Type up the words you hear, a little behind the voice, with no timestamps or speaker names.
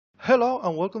Hello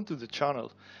and welcome to the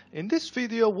channel. In this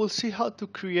video we'll see how to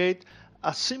create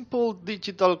a simple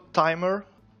digital timer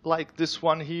like this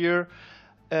one here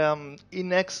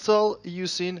in Excel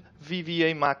using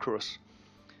VBA macros.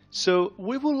 So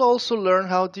we will also learn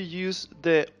how to use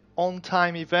the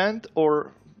OnTime event,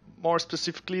 or more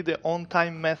specifically the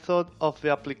OnTime method of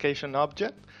the application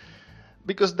object,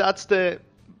 because that's the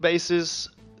basis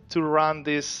to run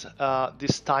this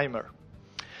timer.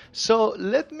 So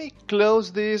let me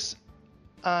close this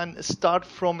and start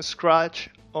from scratch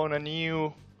on a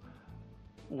new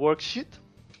worksheet.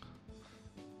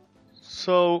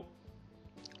 So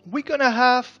we're gonna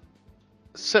have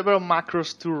several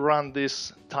macros to run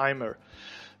this timer.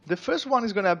 The first one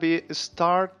is gonna be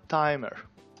start timer.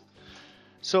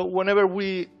 So whenever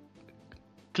we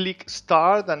click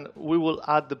start, and we will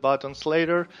add the buttons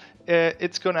later,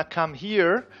 it's gonna come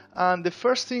here, and the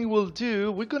first thing we'll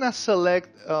do, we're gonna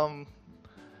select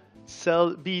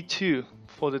cell B2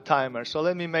 for the timer. So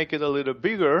let me make it a little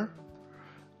bigger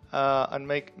and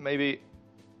maybe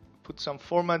put some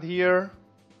format here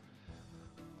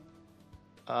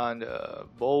and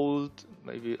bold,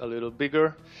 maybe a little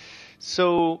bigger.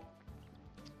 So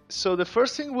the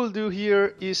first thing we'll do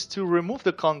here is to remove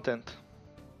the content.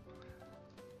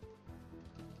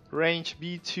 Range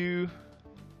B2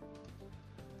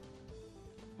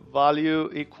 value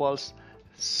equals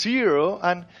 0,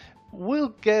 and we'll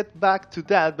get back to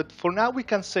that, but for now we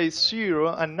can say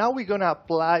 0, and now we're gonna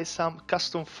apply some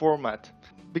custom format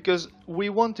because we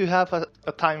want to have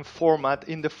a time format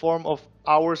in the form of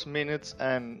hours, minutes,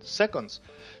 and seconds.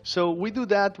 So we do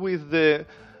that with the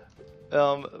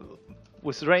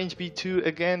with range B2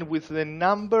 again with the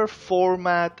number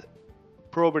format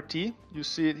property. You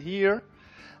see it here.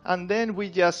 And then we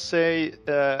just say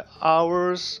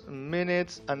hours,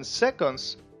 minutes, and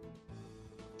seconds.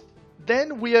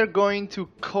 Then we are going to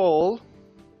call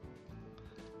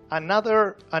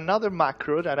another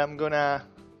macro that I'm gonna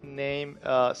name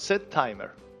set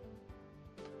timer.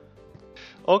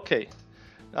 Okay,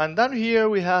 and down here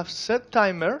we have set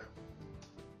timer.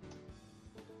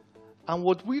 And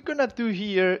what we're gonna do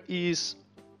here is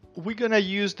we're gonna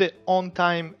use the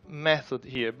OnTime method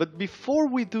here. But before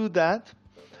we do that,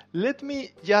 let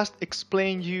me just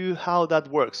explain you how that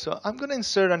works. So I'm going to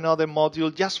insert another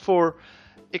module just for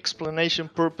explanation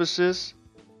purposes.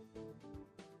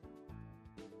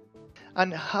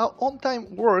 And how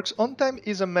OnTime works, OnTime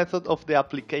is a method of the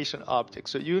application object.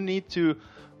 So you need to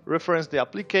reference the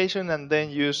application and then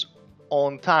use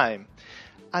OnTime.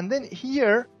 And then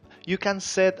here you can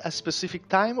set a specific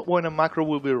time when a macro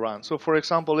will be run. So for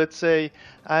example, let's say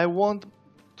I want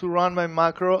to run my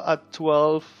macro at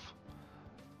 12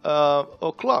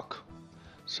 o'clock.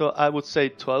 So I would say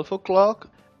 12 o'clock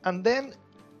and then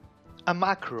a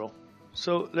macro.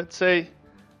 So let's say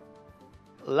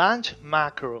lunch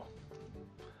macro.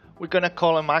 We're gonna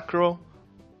call a macro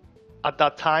at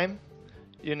that time,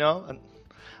 you know,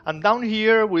 and down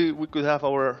here we could have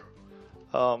our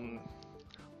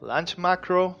lunch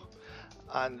macro,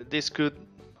 and this could,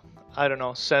 I don't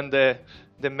know, send the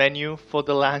menu for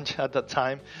the lunch at that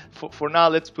time. For now,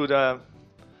 let's put a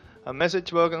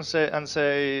message box and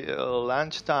say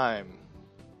lunchtime.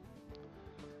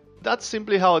 That's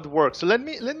simply how it works. So let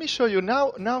me show you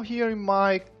now. Here in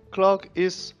my clock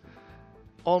is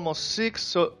almost 6.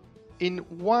 So in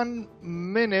 1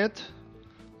 minute,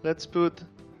 let's put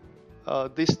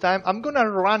this time. I'm gonna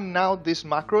run now this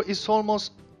macro. It's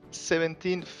almost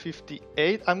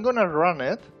 17:58. I'm gonna run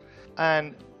it,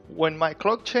 and when my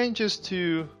clock changes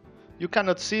to, you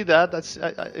cannot see that.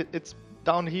 It's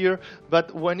down here,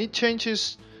 but when it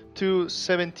changes to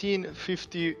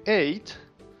 17:58,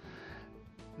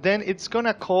 then it's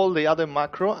gonna call the other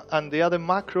macro, and the other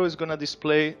macro is gonna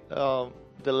display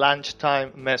the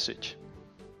lunchtime message.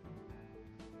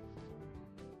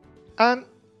 And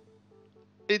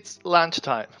it's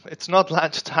lunchtime. It's not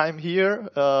lunchtime here,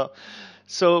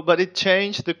 but it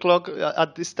changed the clock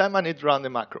at this time and it ran the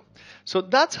macro. So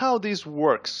that's how this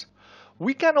works.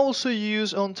 We can also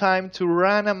use OnTime to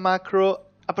run a macro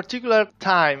a particular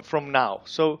time from now.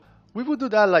 So we would do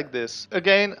that like this.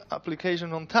 Again,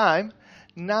 application OnTime.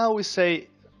 Now we say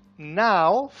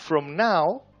now, from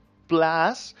now,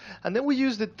 plus, and then we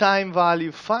use the time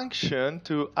value function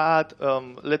to add,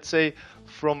 let's say,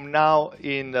 from now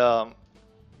in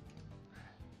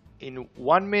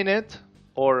 1 minute,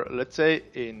 or let's say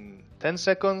in 10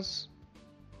 seconds.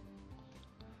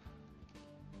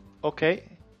 Okay.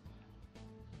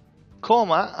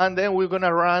 Comma, and then we're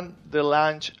gonna run the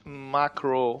lunch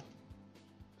macro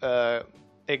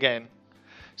again.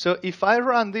 So if I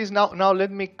run this now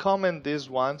let me comment this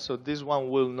one, so this one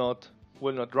will not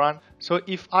will not run. So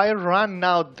if I run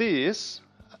now this,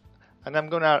 and I'm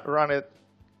gonna run it,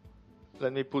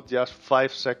 let me put just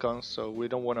 5 seconds, so we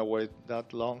don't want to wait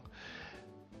that long.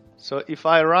 So if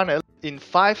I run it in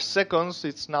 5 seconds,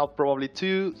 it's now probably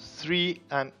 2, 3,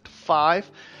 and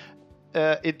 5.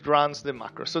 It runs the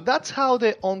macro. So that's how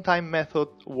the OnTime method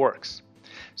works.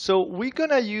 So we're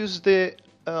gonna use the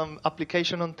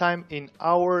application OnTime in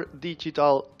our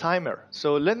digital timer.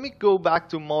 So let me go back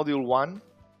to module 1,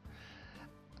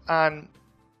 and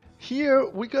here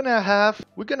we're gonna have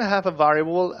a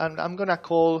variable, and I'm gonna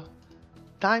call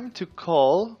time to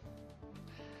call,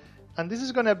 and this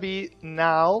is gonna be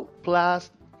now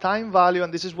plus time value,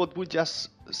 and this is what we just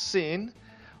seen,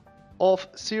 of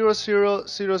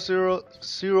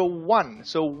 0.000001,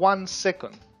 so 1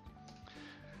 second.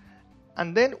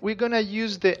 And then we're gonna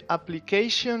use the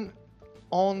application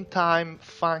OnTime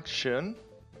function,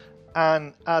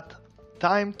 and at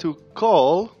time to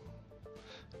call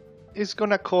is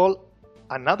gonna call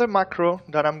another macro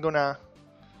that I'm gonna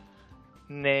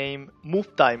name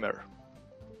move timer.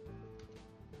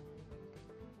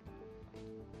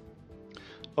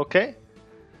 Okay,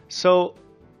 so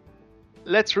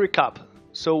let's recap.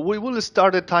 So we will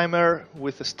start a timer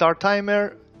with a start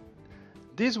timer.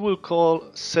 This will call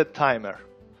set timer.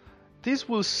 This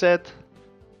will set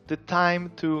the time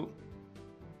to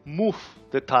move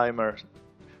the timer.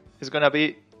 It's gonna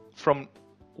be from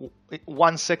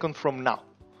 1 second from now.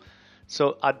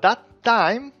 So at that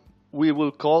time we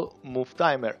will call move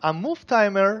timer, and move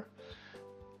timer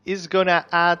is gonna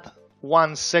add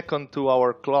 1 second to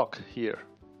our clock here.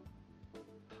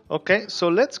 Okay, so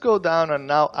let's go down and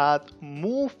now add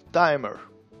move timer.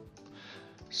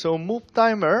 So move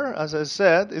timer, as I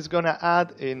said, is gonna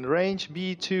add in range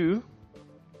b2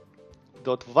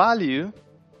 dot value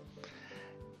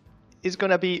is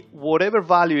gonna be whatever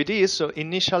value it is. So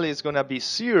initially it's gonna be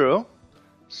 0,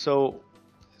 so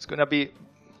it's gonna be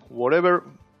whatever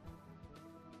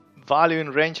value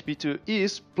in range b2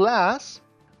 is plus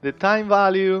the time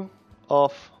value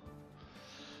of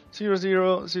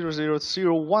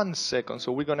 0.000001 second.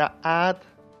 So we're gonna add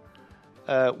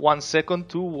 1 second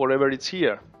to whatever it's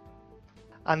here,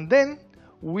 and then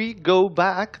we go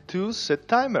back to set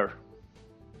timer,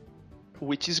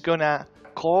 which is gonna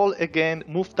call again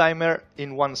move timer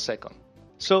in 1 second.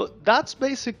 So that's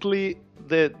basically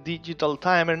the digital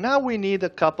timer. Now we need a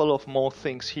couple of more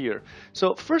things here.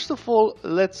 So first of all,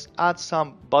 let's add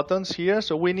some buttons here.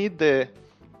 So we need the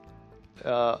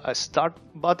a start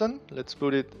button. Let's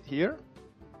put it here,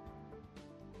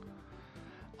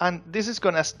 and this is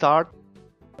gonna start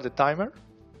the timer.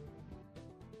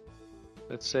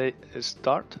 Let's say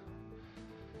start.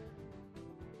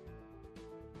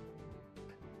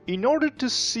 In order to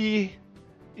see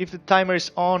if the timer is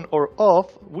on or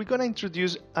off, we're gonna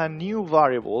introduce a new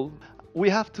variable. We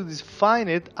have to define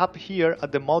it up here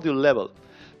at the module level.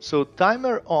 So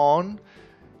timer on,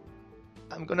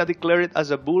 I'm gonna declare it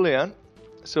as a Boolean.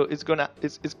 So it's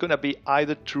gonna be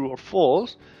either true or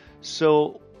false.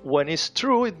 So when it's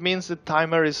true, it means the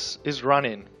timer is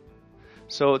running.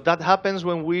 So that happens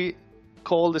when we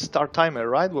call the start timer,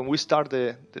 right? When we start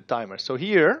the timer. So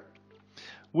here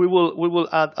we will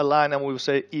add a line, and we will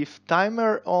say if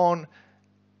timer on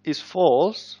is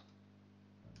false,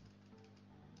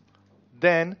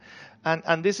 then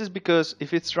and this is because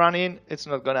if it's running, it's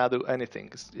not gonna do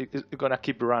anything. It's gonna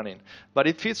keep running. But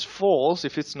if it's false,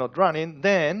 if it's not running,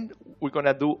 then we're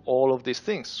gonna do all of these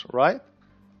things, right?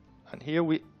 And here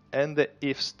we end the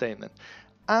if statement.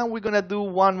 And we're gonna do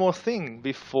one more thing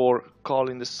before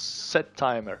calling the set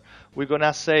timer. We're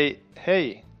gonna say,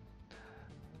 hey,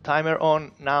 timer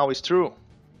on now is true.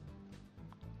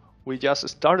 We just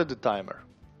started the timer.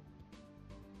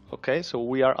 Okay, so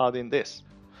we are adding this.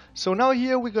 So now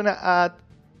here we're gonna add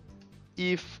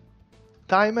if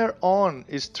timer on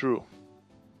is true.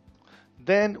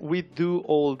 Then we do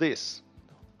all this.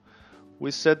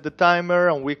 We set the timer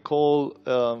and we call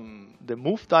the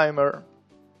move timer.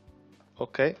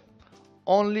 Okay,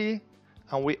 only,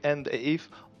 and we end the if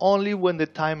only when the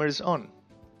timer is on.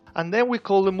 And then we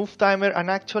call the move timer,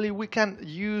 and actually we can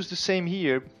use the same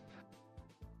here.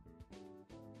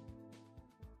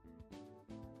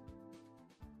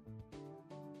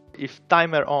 If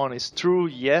timer on is true,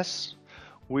 yes,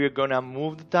 we're gonna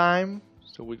move the time.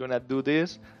 So we're gonna do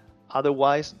this.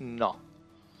 Otherwise, no,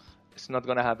 it's not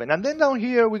gonna happen. And then down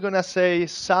here, we're gonna say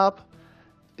sub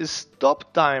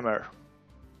stop timer.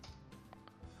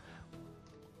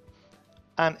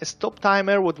 And stop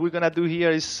timer, what we're gonna do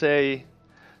here is say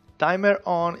timer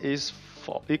on is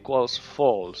equals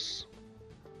false.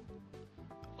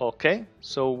 Okay,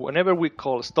 so whenever we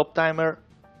call stop timer,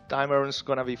 timer is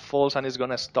gonna be false and it's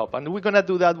gonna stop. And we're gonna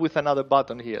do that with another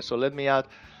button here. So let me add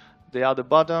the other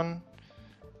button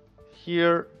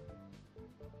here.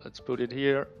 Let's put it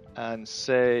here and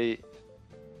say,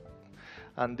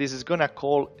 and this is gonna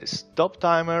call a stop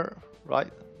timer,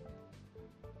 right?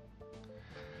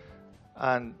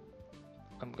 And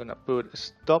I'm gonna put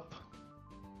stop.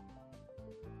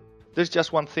 There's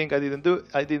just one thing I didn't do.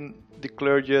 I didn't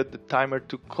declare yet the timer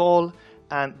to call,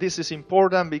 and this is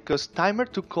important because timer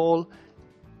to call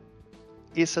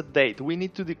is a date. We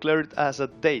need to declare it as a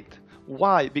date.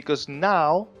 Why? Because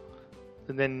now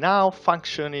the now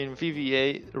function in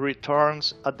VBA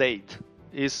returns a date.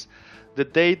 Is the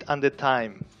date and the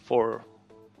time for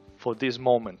this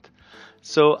moment.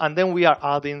 So, and then we are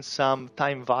adding some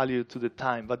time value to the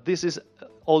time, but this is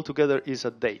altogether is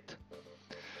a date.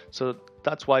 So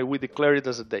that's why we declare it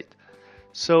as a date.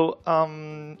 So,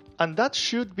 and that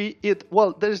should be it.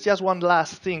 Well, there's just one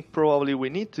last thing probably we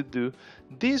need to do.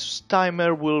 This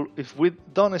timer will, if we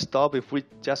don't stop, if we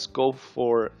just go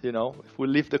for, if we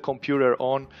leave the computer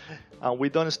on and we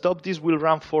don't stop, this will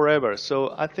run forever.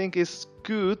 So I think it's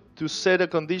good to set a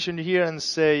condition here and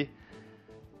say,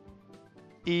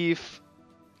 if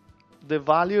the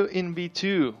value in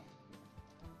V2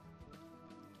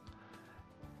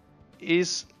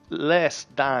 is less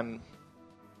than,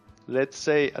 let's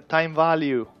say, a time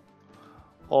value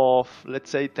of, let's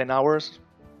say, 10 hours,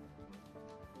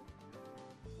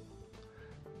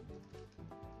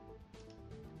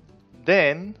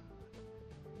 then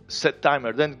set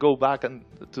timer, then go back and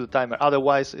to the timer.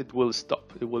 Otherwise, it will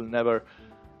stop. It will never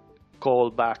call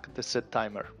back the set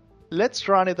timer. Let's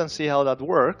run it and see how that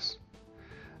works.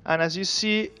 And as you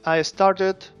see, I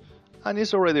started and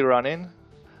it's already running,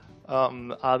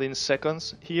 adding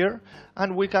seconds here.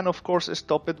 And we can, of course,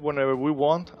 stop it whenever we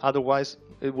want. Otherwise,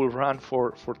 it will run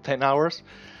for 10 hours.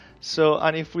 So,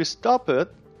 and if we stop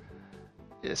it,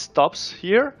 it stops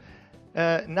here.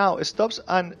 Now it stops,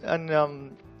 and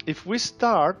if we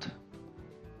start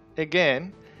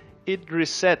again, it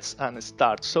resets and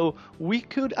starts. So we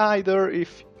could either,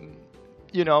 if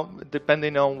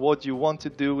depending on what you want to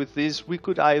do with this, we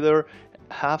could either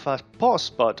have a pause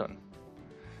button.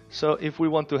 So if we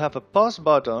want to have a pause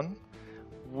button,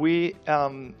 we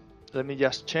let me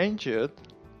just change it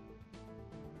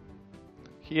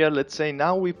here. Let's say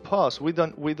now we pause. We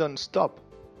don't stop.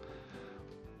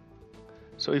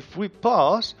 So if we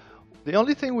pause, the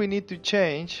only thing we need to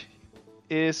change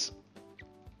is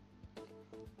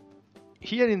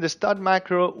here in the start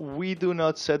macro, we do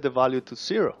not set the value to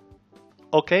 0.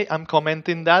 Okay, I'm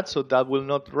commenting that, so that will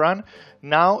not run.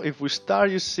 Now, if we start,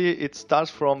 you see it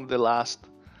starts from the last.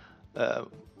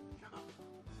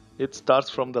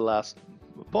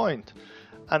 Point,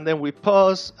 and then we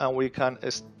pause, and we can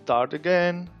start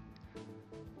again.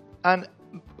 And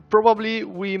probably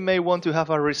we may want to have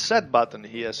a reset button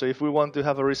here. So if we want to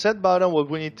have a reset button, what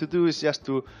we need to do is just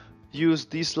to use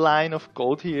this line of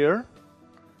code here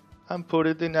and put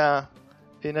it in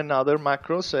another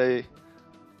macro, say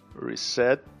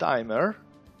reset timer.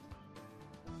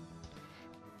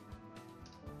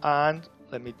 And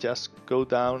let me just go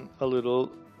down a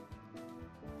little.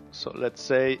 So let's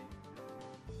say,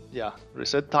 yeah,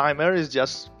 reset timer is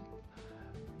just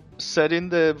setting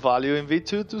the value in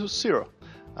V2 to 0.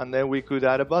 And then we could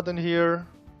add a button here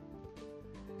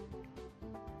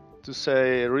to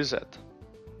say reset.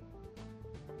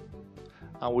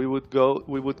 And we would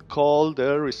call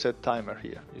the reset timer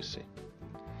here, you see.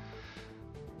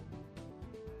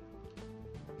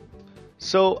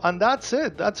 So, and that's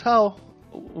it. That's how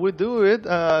we do it.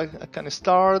 I can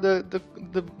start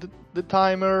the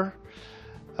timer.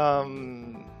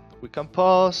 We can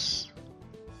pause,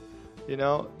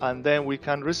 and then we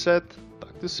can reset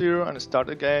back to 0 and start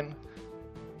again.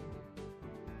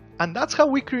 And that's how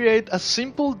we create a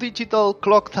simple digital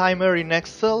clock timer in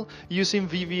Excel using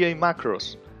VBA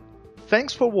macros.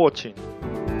 Thanks for watching.